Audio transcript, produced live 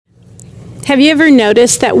Have you ever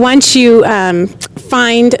noticed that once you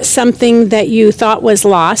find something that you thought was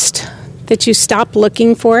lost, that you stop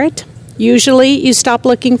looking for it? Usually you stop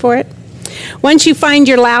looking for it. Once you find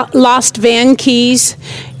your lost van keys,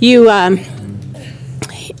 you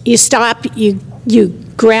stop, you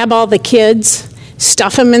grab all the kids,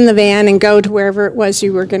 stuff them in the van, and go to wherever it was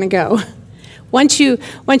you were going to go. Once you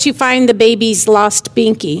find the baby's lost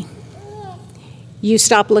binky, you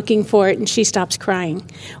stop looking for it and she stops crying.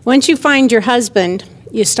 Once you find your husband,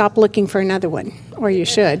 you stop looking for another one, or you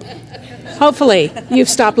should. Hopefully, you've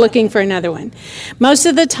stopped looking for another one. Most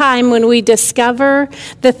of the time when we discover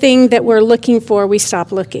the thing that we're looking for, we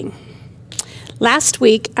stop looking. Last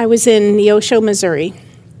week, I was in Neosho, Missouri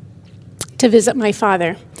to visit my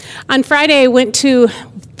father. On Friday, I went to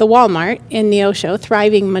the Walmart in Neosho,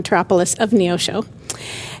 thriving metropolis of Neosho,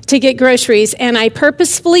 to get groceries, and I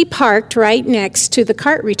purposefully parked right next to the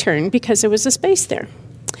cart return because there was a space there.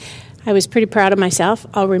 I was pretty proud of myself.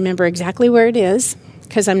 I'll remember exactly where it is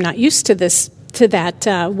because I'm not used to that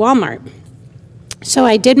Walmart. So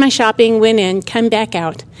I did my shopping, went in, come back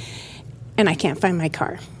out, and I can't find my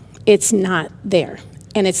car. It's not there.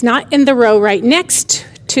 And it's not in the row right next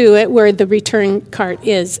to it where the return cart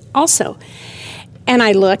is also. And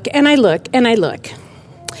I look, and I look, and I look.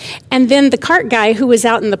 And then the cart guy who was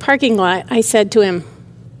out in the parking lot, I said to him,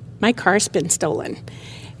 "My car's been stolen."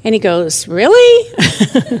 And he goes, "Really?"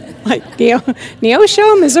 Like,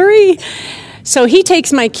 Neosho, Missouri? So he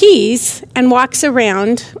takes my keys and walks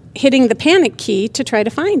around hitting the panic key to try to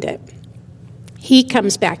find it. He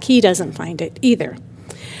comes back. He doesn't find it either.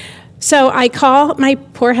 So I call my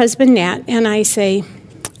poor husband, Nat, and I say,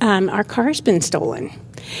 "Our car's been stolen."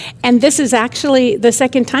 And this is actually the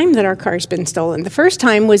second time that our car's been stolen. The first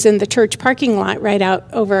time was in the church parking lot right out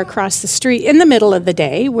over across the street in the middle of the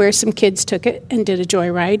day where some kids took it and did a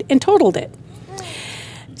joyride and totaled it.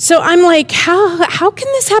 So I'm like, how can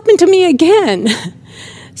this happen to me again?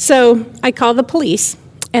 So I call the police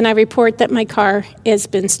and I report that my car has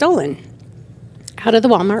been stolen out of the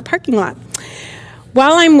Walmart parking lot.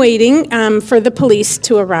 While I'm waiting for the police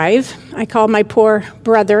to arrive, I call my poor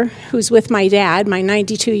brother, who's with my dad, my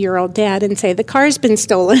 92-year-old dad, and say, "The car's been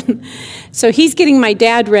stolen." So he's getting my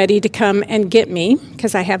dad ready to come and get me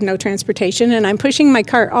because I have no transportation, and I'm pushing my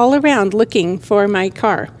cart all around looking for my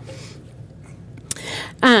car.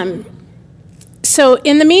 So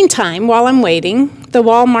in the meantime, while I'm waiting, the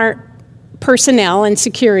Walmart personnel and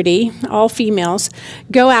security, all females,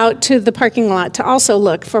 go out to the parking lot to also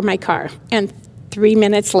look for my car. And 3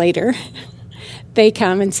 minutes later, they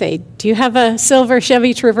come and say, "Do you have a silver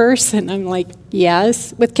Chevy Traverse?" And I'm like,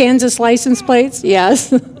 "Yes." "With Kansas license plates?"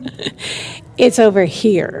 "Yes." "It's over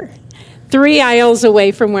here, 3 aisles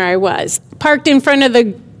away from where I was, parked in front of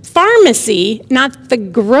the pharmacy, not the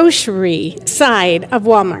grocery side of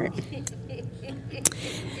Walmart."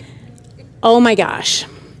 Oh my gosh.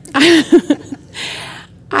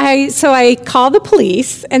 So I call the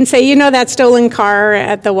police and say, "That stolen car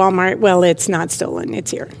at the Walmart, well, it's not stolen,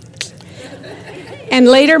 it's here." And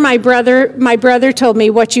later my brother told me,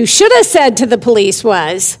 "What you should have said to the police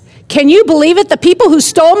was, 'Can you believe it? The people who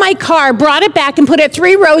stole my car brought it back and put it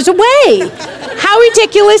 3 rows away.' How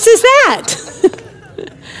ridiculous is that?"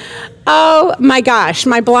 Oh my gosh,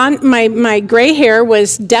 my gray hair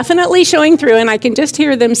was definitely showing through, and I can just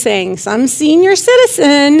hear them saying, "Some senior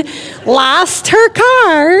citizen lost her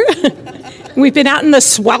car." We've been out in the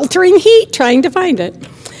sweltering heat trying to find it.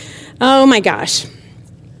 Oh my gosh.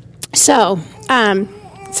 So,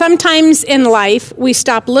 sometimes in life, we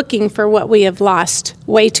stop looking for what we have lost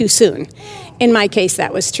way too soon. In my case,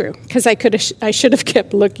 that was true, because I should have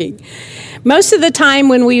kept looking. Most of the time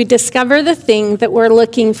when we discover the thing that we're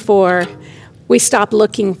looking for, we stop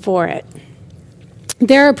looking for it.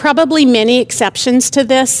 There are probably many exceptions to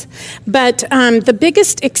this, but the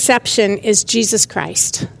biggest exception is Jesus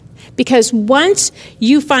Christ. Because once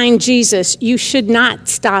you find Jesus, you should not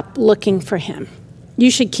stop looking for him.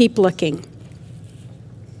 You should keep looking.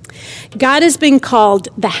 God has been called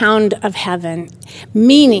the Hound of Heaven,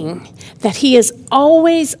 meaning that he is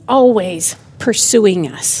always, always pursuing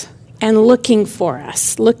us and looking for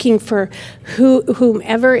us, looking for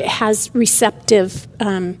whomever has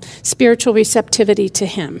spiritual receptivity to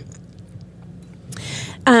him.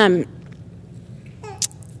 I'm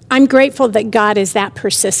grateful that God is that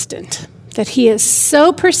persistent, that he is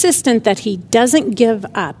so persistent that he doesn't give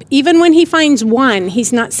up. Even when he finds one,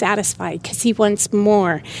 he's not satisfied because he wants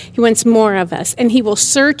more. He wants more of us, and he will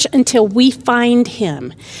search until we find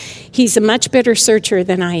him. He's a much better searcher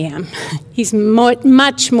than I am. He's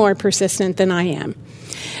much more persistent than I am.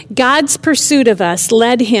 God's pursuit of us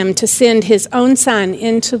led him to send his own son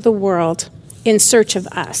into the world in search of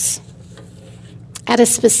us. At a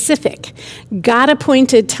specific,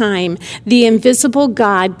 God-appointed time, the invisible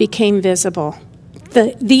God became visible.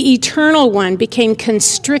 The eternal one became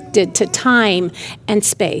constricted to time and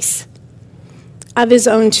space of his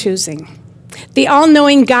own choosing. The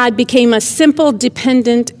all-knowing God became a simple,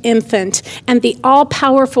 dependent infant, and the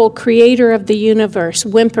all-powerful creator of the universe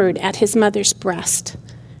whimpered at his mother's breast.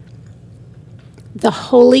 The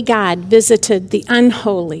holy God visited the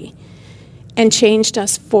unholy and changed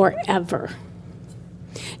us forever.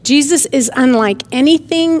 Jesus is unlike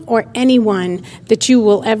anything or anyone that you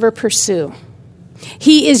will ever pursue.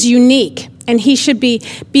 He is unique, and he should be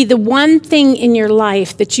the one thing in your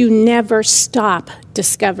life that you never stop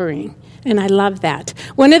discovering. And I love that.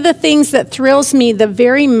 One of the things that thrills me the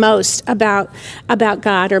very most about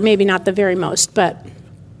God, or maybe not the very most, but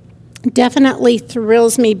definitely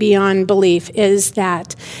thrills me beyond belief, is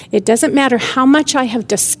that it doesn't matter how much I have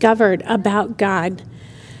discovered about God,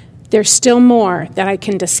 there's still more that I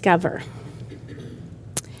can discover.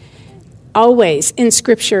 Always in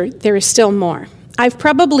Scripture, there is still more. I've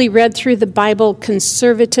probably read through the Bible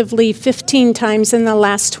conservatively 15 times in the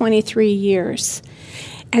last 23 years.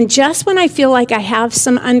 And just when I feel like I have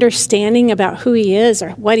some understanding about who he is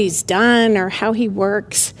or what he's done or how he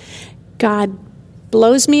works, God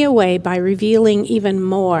blows me away by revealing even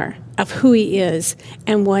more of who he is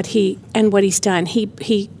and what he's done.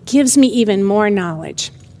 He gives me even more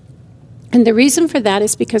knowledge. And the reason for that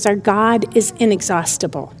is because our God is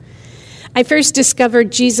inexhaustible. I first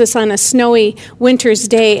discovered Jesus on a snowy winter's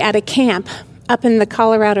day at a camp up in the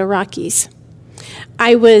Colorado Rockies.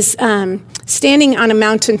 I was standing on a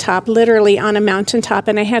mountaintop, literally on a mountaintop,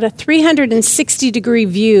 and I had a 360-degree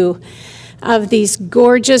view of these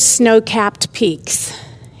gorgeous snow-capped peaks.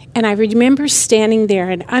 And I remember standing there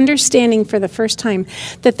and understanding for the first time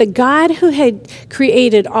that the God who had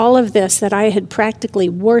created all of this that I had practically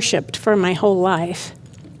worshipped for my whole life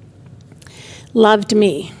loved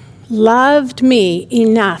me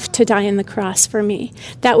enough to die on the cross for me.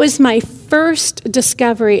 That was my first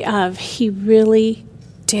discovery of he really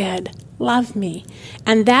did love me.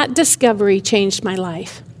 And that discovery changed my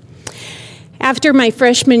life. After my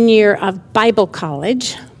freshman year of Bible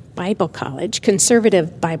college,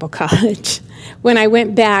 conservative Bible college, when I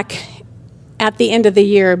went back at the end of the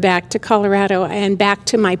year back to Colorado and back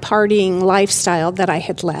to my partying lifestyle that I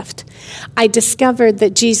had left, I discovered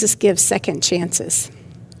that Jesus gives second chances.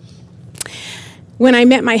 When I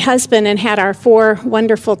met my husband and had our 4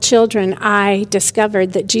 wonderful children, I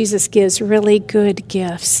discovered that Jesus gives really good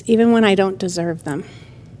gifts, even when I don't deserve them.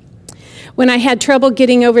 When I had trouble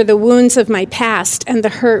getting over the wounds of my past and the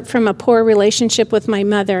hurt from a poor relationship with my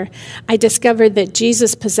mother, I discovered that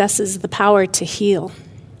Jesus possesses the power to heal.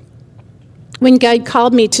 When God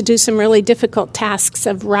called me to do some really difficult tasks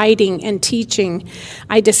of writing and teaching,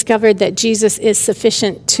 I discovered that Jesus is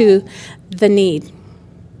sufficient to the need.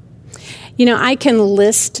 You know, I can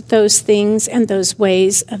list those things and those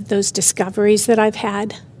ways of those discoveries that I've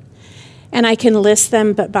had, and I can list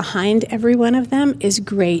them, but behind every one of them is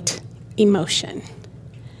great emotion.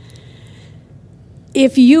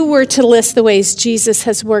 If you were to list the ways Jesus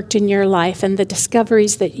has worked in your life and the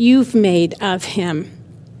discoveries that you've made of him,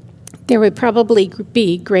 there would probably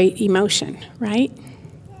be great emotion, right?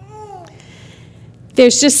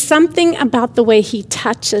 There's just something about the way he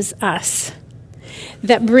touches us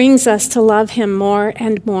that brings us to love him more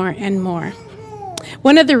and more and more.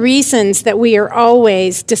 One of the reasons that we are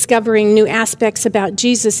always discovering new aspects about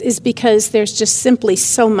Jesus is because there's just simply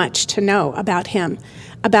so much to know about him,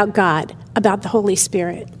 about God, about the Holy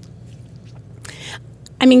Spirit.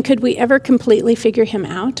 I mean, could we ever completely figure him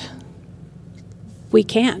out? We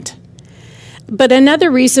can't. But another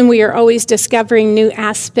reason we are always discovering new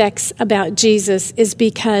aspects about Jesus is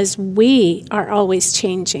because we are always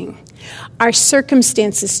changing. Our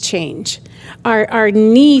circumstances change. Our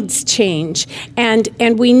needs change. And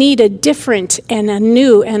we need a different and a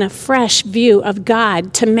new and a fresh view of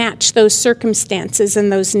God to match those circumstances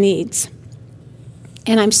and those needs.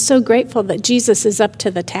 And I'm so grateful that Jesus is up to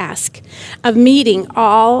the task of meeting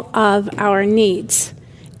all of our needs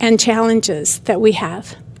and challenges that we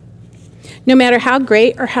have. No matter how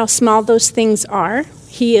great or how small those things are,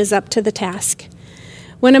 he is up to the task.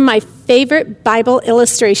 One of my favorite Bible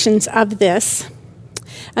illustrations of this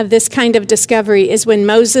kind of discovery is when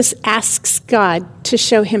Moses asks God to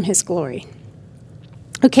show him his glory.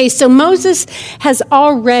 Okay, so Moses has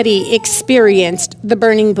already experienced the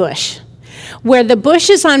burning bush, where the bush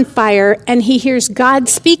is on fire and he hears God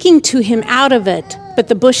speaking to him out of it, but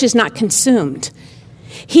the bush is not consumed.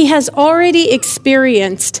 He has already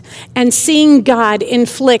experienced and seen God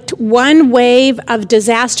inflict one wave of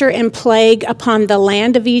disaster and plague upon the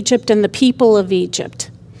land of Egypt and the people of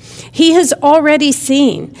Egypt. He has already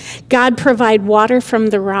seen God provide water from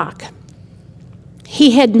the rock.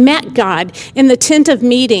 He had met God in the tent of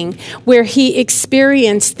meeting, where he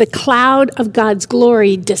experienced the cloud of God's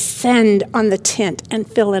glory descend on the tent and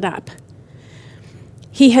fill it up.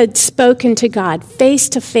 He had spoken to God face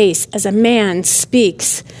to face as a man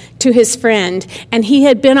speaks to his friend, and he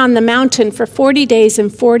had been on the mountain for 40 days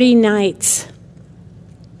and 40 nights,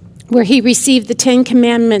 where he received the 10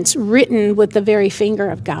 Commandments written with the very finger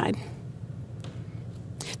of God.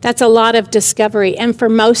 That's a lot of discovery, and for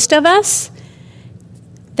most of us,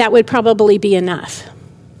 that would probably be enough,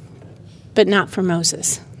 but not for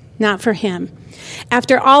Moses, not for him.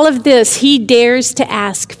 After all of this, he dares to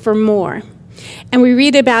ask for more. And we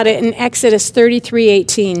read about it in Exodus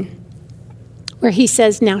 33:18, where he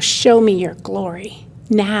says, "Now show me your glory.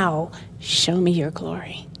 Now show me your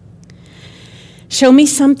glory. Show me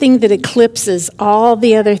something that eclipses all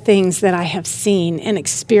the other things that I have seen and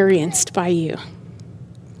experienced by you."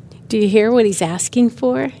 Do you hear what he's asking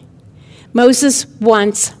for? Moses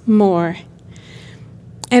wants more.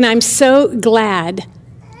 And I'm so glad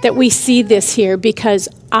that we see this here, because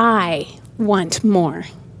I want more.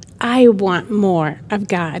 I want more of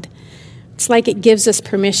God. It's like it gives us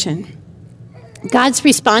permission. God's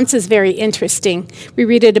response is very interesting. We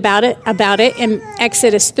read about it in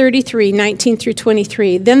Exodus 33:19 through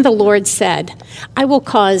 23. Then the Lord said, "I will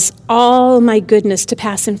cause all my goodness to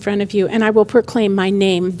pass in front of you, and I will proclaim my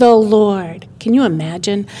name, the Lord." Can you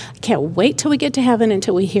imagine? I can't wait till we get to heaven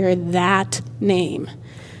until we hear that name.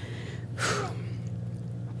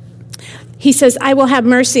 He says, "I will have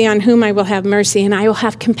mercy on whom I will have mercy, and I will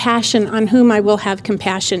have compassion on whom I will have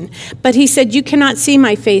compassion." But he said, "You cannot see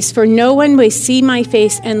my face, for no one may see my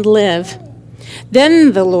face and live."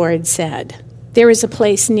 Then the Lord said, "There is a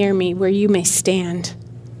place near me where you may stand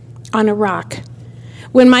on a rock.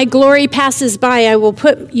 When my glory passes by, I will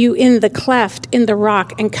put you in the cleft in the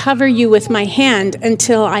rock and cover you with my hand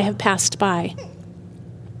until I have passed by.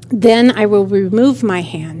 Then I will remove my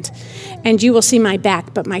hand, and you will see my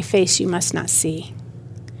back, but my face you must not see."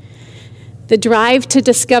 The drive to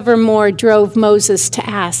discover more drove Moses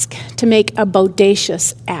to make a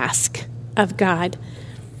bodacious ask of God.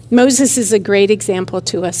 Moses is a great example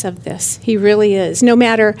to us of this. He really is. No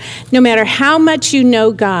matter how much you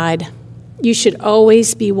know God, you should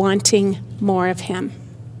always be wanting more of him.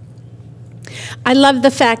 I love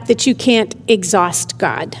the fact that you can't exhaust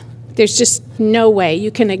God. There's just no way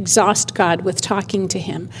you can exhaust God with talking to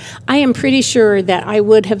him. I am pretty sure that I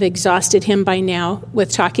would have exhausted him by now with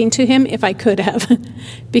talking to him if I could have,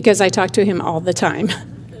 because I talk to him all the time.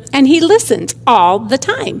 And he listens all the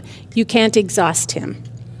time. You can't exhaust him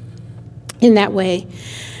in that way.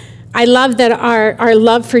 I love that our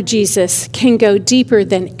love for Jesus can go deeper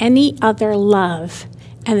than any other love,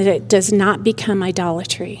 and that it does not become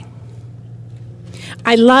idolatry.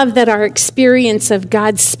 I love that our experience of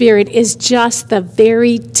God's Spirit is just the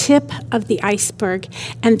very tip of the iceberg,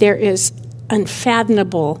 and there is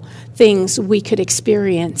unfathomable things we could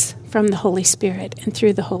experience from the Holy Spirit and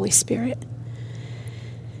through the Holy Spirit.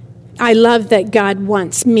 I love that God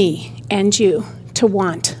wants me and you to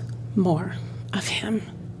want more of him.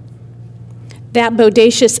 That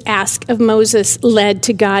bodacious ask of Moses led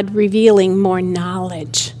to God revealing more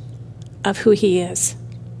knowledge of who he is.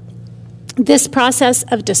 This process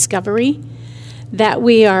of discovery that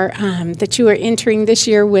that you are entering this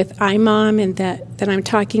year with iMom, and that I'm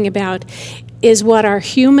talking about, is what our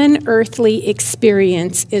human earthly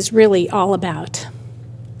experience is really all about.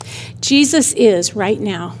 Jesus is right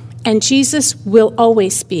now, and Jesus will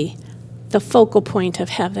always be, the focal point of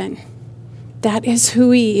heaven. That is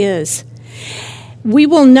who he is. We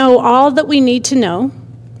will know all that we need to know,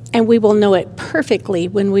 and we will know it perfectly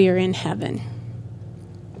when we are in heaven.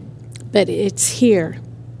 But it's here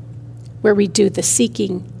where we do the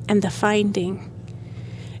seeking and the finding.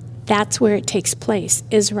 That's where it takes place,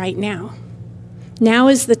 is right now. Now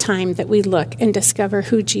is the time that we look and discover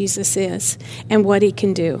who Jesus is and what he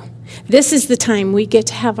can do. This is the time we get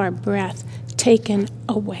to have our breath taken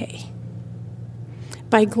away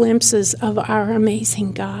by glimpses of our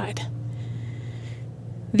amazing God.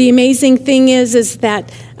 The amazing thing is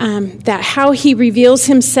that how he reveals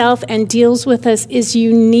himself and deals with us is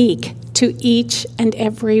unique to each and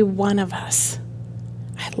every one of us.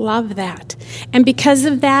 I love that. And because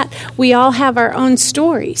of that, we all have our own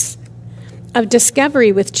stories of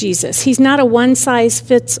discovery with Jesus. He's not a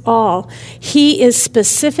one-size-fits-all. He is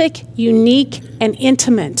specific, unique, and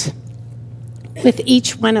intimate with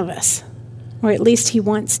each one of us. or at least he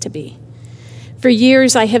wants to be. For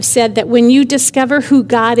years, I have said that when you discover who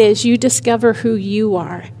God is, you discover who you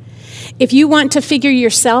are. If you want to figure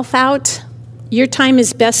yourself out, your time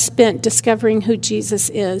is best spent discovering who Jesus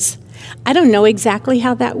is. I don't know exactly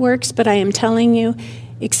how that works, but I am telling you,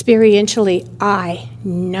 experientially, I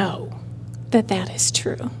know that that is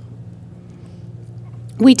true.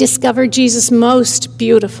 We discover Jesus most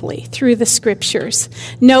beautifully through the scriptures.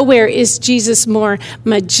 Nowhere is Jesus more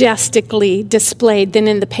majestically displayed than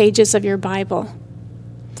in the pages of your Bible.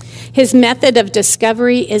 His method of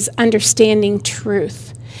discovery is understanding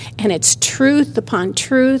truth. And it's truth upon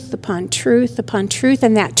truth upon truth upon truth.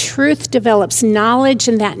 And that truth develops knowledge,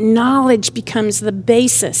 and that knowledge becomes the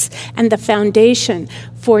basis and the foundation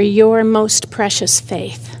for your most precious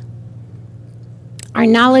faith. Our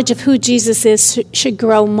knowledge of who Jesus is should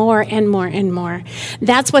grow more and more and more.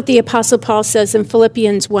 That's what the Apostle Paul says in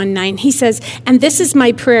Philippians 1:9. He says, "And this is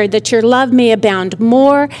my prayer, that your love may abound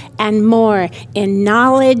more and more in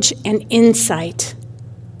knowledge and insight,"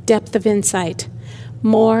 depth of insight,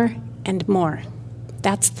 more and more.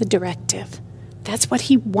 That's the directive. That's what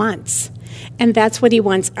he wants, and that's what he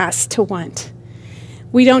wants us to want.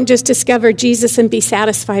 We don't just discover Jesus and be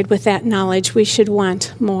satisfied with that knowledge. We should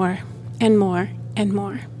want more and more and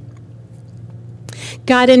more.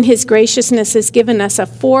 God in his graciousness has given us a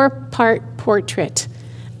 4-part portrait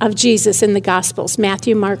of Jesus in the Gospels: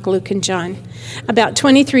 Matthew, Mark, Luke, and John. About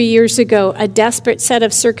 23 years ago, a desperate set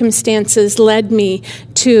of circumstances led me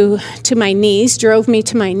to my knees, drove me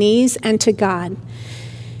to my knees and to God.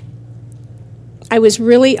 I was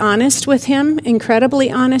really honest with him,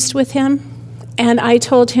 incredibly honest with him, and I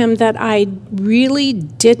told him that I really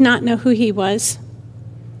did not know who he was,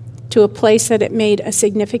 to a place that it made a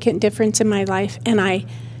significant difference in my life, and I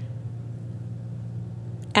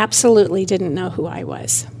absolutely didn't know who I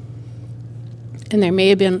was. And there may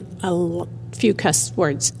have been a few cuss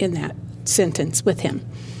words in that sentence with him.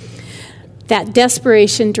 That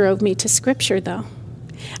desperation drove me to Scripture, though.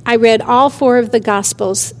 I read all 4 of the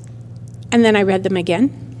Gospels, and then I read them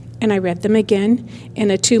again, and I read them again in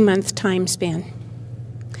a 2-month time span.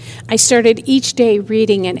 I started each day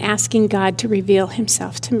reading and asking God to reveal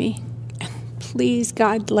himself to me. And please,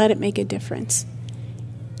 God, let it make a difference.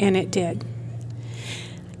 And it did.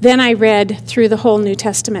 Then I read through the whole New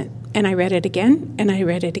Testament, and I read it again, and I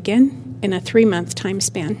read it again in a 3-month time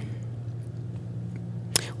span.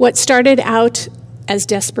 What started out as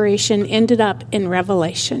desperation ended up in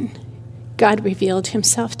revelation. God revealed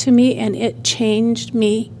himself to me, and it changed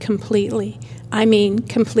me completely. I mean,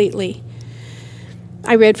 completely.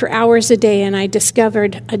 I read for hours a day, and I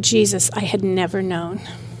discovered a Jesus I had never known.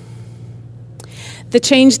 The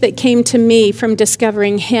change that came to me from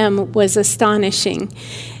discovering him was astonishing.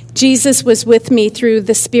 Jesus was with me through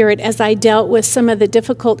the Spirit as I dealt with some of the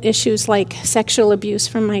difficult issues like sexual abuse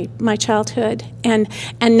from my childhood and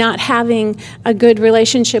not having a good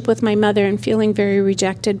relationship with my mother and feeling very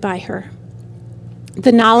rejected by her.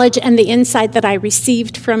 The knowledge and the insight that I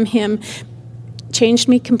received from him changed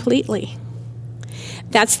me completely.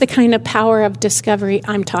 That's the kind of power of discovery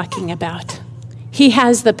I'm talking about. He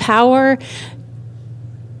has the power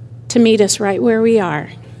to meet us right where we are.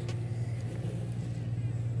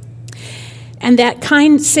 And that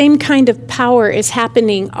same kind of power is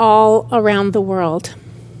happening all around the world.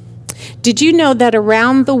 Did you know that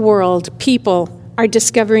around the world, people are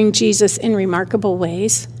discovering Jesus in remarkable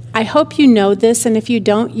ways? I hope you know this, and if you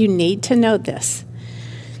don't, you need to know this.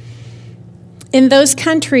 In those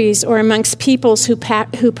countries or amongst peoples who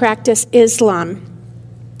practice Islam,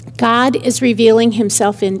 God is revealing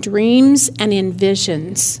himself in dreams and in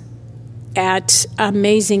visions at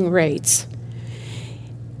amazing rates.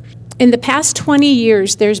 In the past 20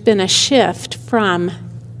 years, there's been a shift from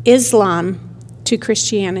Islam to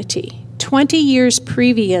Christianity. 20 years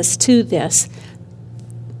previous to this,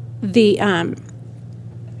 the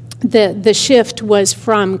shift was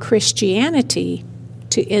from Christianity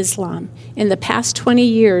to Islam. In the past 20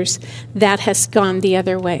 years, that has gone the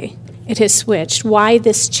other way. It has switched. Why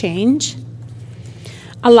this change?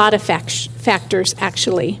 A lot of factors,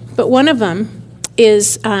 actually. But one of them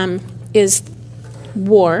is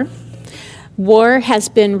war. War has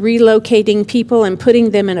been relocating people and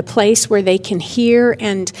putting them in a place where they can hear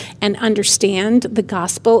and understand the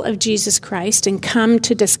gospel of Jesus Christ and come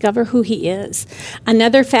to discover who he is.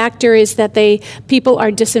 Another factor is that people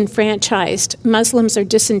are disenfranchised. Muslims are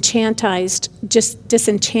disenchantized.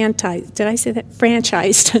 Did I say that?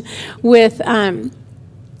 Franchised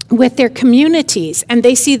with their communities. And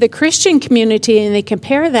they see the Christian community and they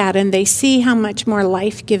compare that and they see how much more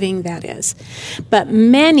life-giving that is. But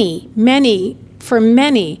many for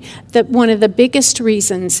many, one of the biggest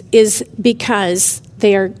reasons is because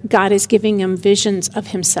God is giving them visions of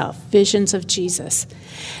himself, visions of Jesus.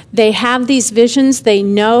 They have these visions. They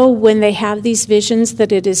know when they have these visions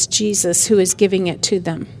that it is Jesus who is giving it to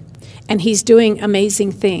them. And he's doing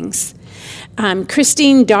amazing things.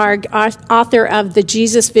 Christine Darg, author of The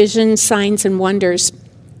Jesus Vision, Signs and Wonders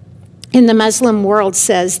in the Muslim World,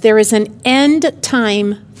 says there is an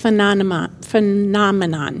end-time phenomenon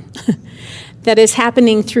that is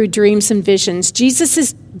happening through dreams and visions. Jesus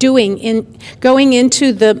is going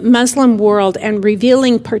into the Muslim world and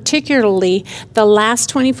revealing particularly the last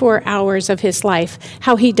 24 hours of his life,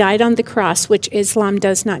 how he died on the cross, which Islam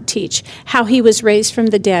does not teach, how he was raised from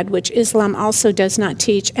the dead, which Islam also does not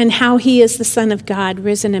teach, and how he is the Son of God,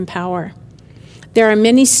 risen in power. There are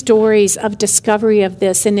many stories of discovery of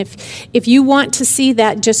this, and if you want to see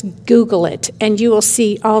that, just Google it, and you will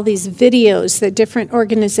see all these videos that different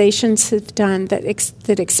organizations have done that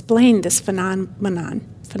explain this phenomenon.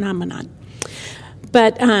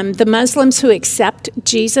 But the Muslims who accept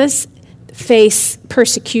Jesus face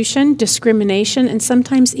persecution, discrimination, and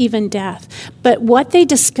sometimes even death. But what they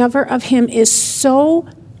discover of him is so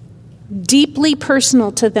deeply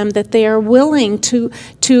personal to them that they are willing to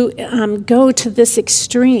go to this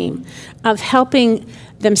extreme of helping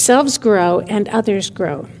themselves grow and others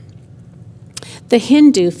grow. The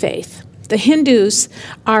Hindu faith. The Hindus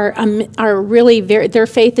are really their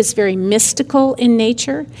faith is very mystical in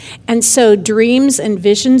nature, and so dreams and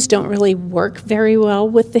visions don't really work very well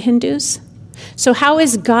with the Hindus. So how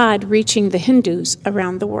is God reaching the Hindus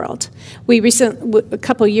around the world? A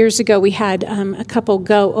couple years ago, we had a couple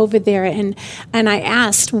go over there, and I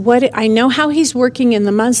asked, I know how he's working in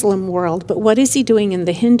the Muslim world, but what is he doing in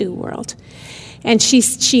the Hindu world? And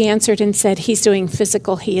she answered and said, he's doing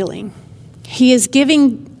physical healing. He is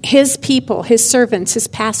giving his people, his servants, his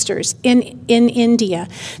pastors in India,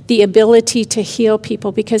 the ability to heal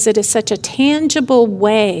people because it is such a tangible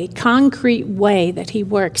way, concrete way that he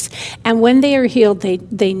works. And when they are healed,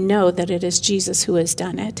 they know that it is Jesus who has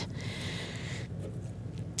done it.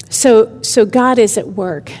 So God is at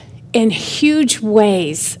work in huge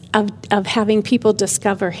ways of having people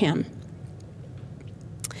discover him.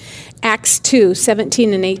 Acts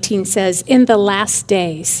 2:17 and 18 says, in the last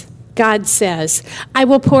days, God says, I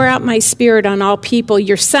will pour out my spirit on all people.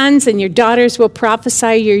 Your sons and your daughters will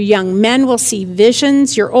prophesy. Your young men will see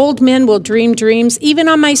visions. Your old men will dream dreams. Even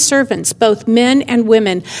on my servants, both men and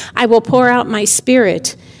women, I will pour out my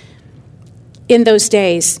spirit in those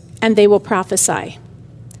days, and they will prophesy.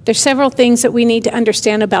 There's several things that we need to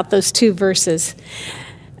understand about those two verses.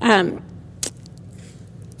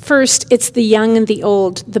 First, it's the young and the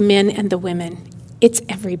old, the men and the women. It's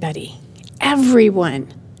everybody,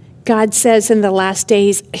 everyone. God says in the last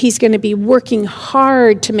days, he's going to be working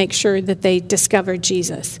hard to make sure that they discover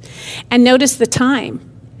Jesus. And notice the time,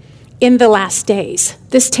 in the last days.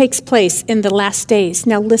 This takes place in the last days.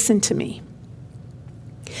 Now listen to me.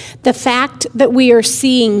 The fact that we are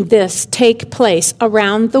seeing this take place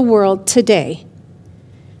around the world today,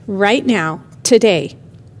 right now, today,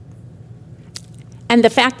 and the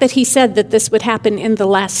fact that he said that this would happen in the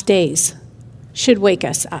last days should wake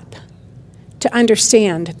us up to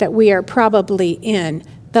understand that we are probably in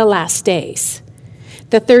the last days.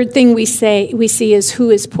 The third thing we see is who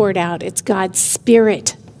is poured out. It's God's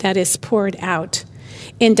Spirit that is poured out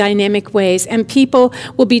in dynamic ways. And people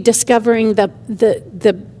will be discovering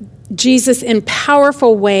the Jesus in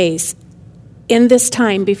powerful ways in this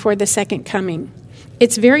time before the second coming.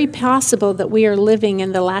 It's very possible that we are living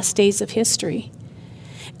in the last days of history.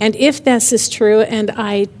 And if this is true, and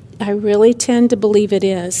I really tend to believe it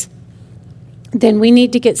is, then we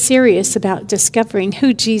need to get serious about discovering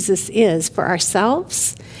who Jesus is for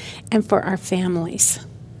ourselves and for our families.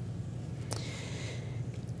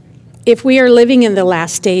 If we are living in the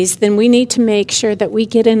last days, then we need to make sure that we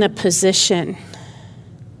get in a position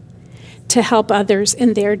to help others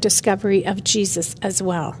in their discovery of Jesus as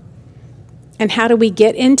well. And how do we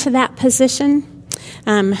get into that position?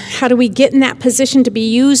 How do we get in that position to be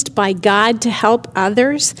used by God to help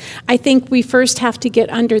others? I think we first have to get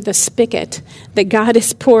under the spigot that God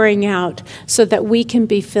is pouring out so that we can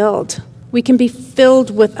be filled. We can be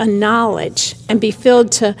filled with a knowledge and be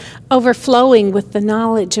filled to overflowing with the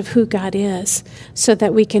knowledge of who God is so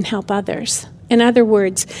that we can help others. In other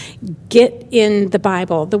words, get in the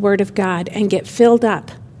Bible, the Word of God, and get filled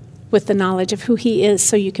up with the knowledge of who He is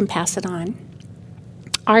so you can pass it on.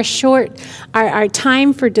 Our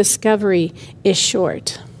time for discovery is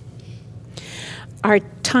short. Our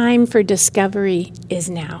time for discovery is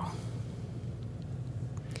now.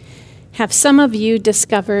 Have some of you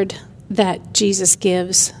discovered that Jesus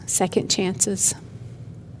gives second chances?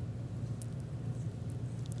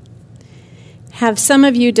 Have some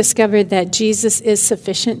of you discovered that Jesus is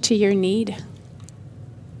sufficient to your need?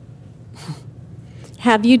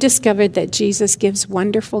 Have you discovered that Jesus gives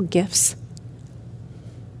wonderful gifts?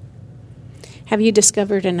 Have you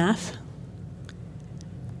discovered enough?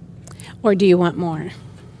 Or do you want more?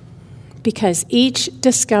 Because each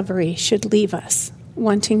discovery should leave us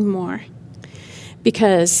wanting more,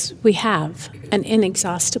 because we have an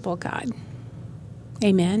inexhaustible God.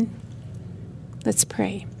 Amen? Let's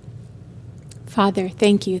pray. Father,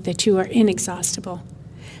 thank you that you are inexhaustible.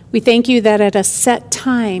 We thank you that at a set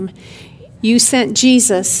time, you sent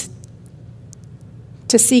Jesus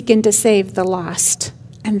to seek and to save the lost,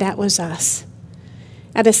 and that was us.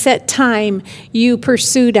 At a set time, you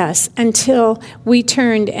pursued us until we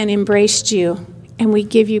turned and embraced you, and we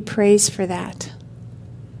give you praise for that.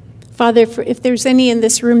 Father, if there's any in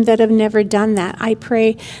this room that have never done that, I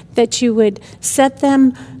pray that you would set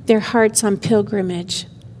their hearts on pilgrimage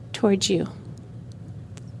towards you.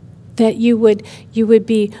 That you would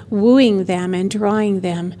be wooing them and drawing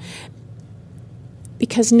them.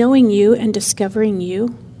 Because knowing you and discovering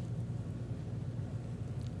you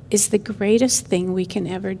is the greatest thing we can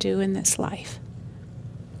ever do in this life.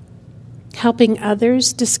 Helping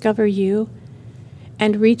others discover you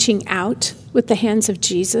and reaching out with the hands of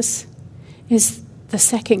Jesus is the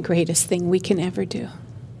second greatest thing we can ever do.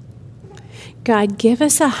 God, give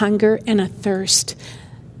us a hunger and a thirst.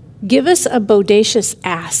 Give us a bodacious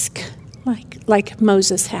ask, like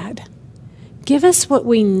Moses had. Give us what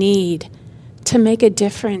we need to make a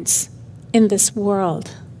difference in this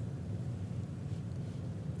world.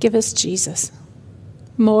 Give us Jesus.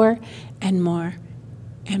 More and more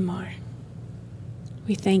and more.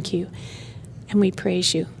 We thank you and we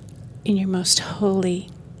praise you in your most holy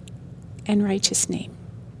and righteous name.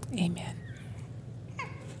 Amen.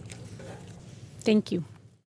 Thank you.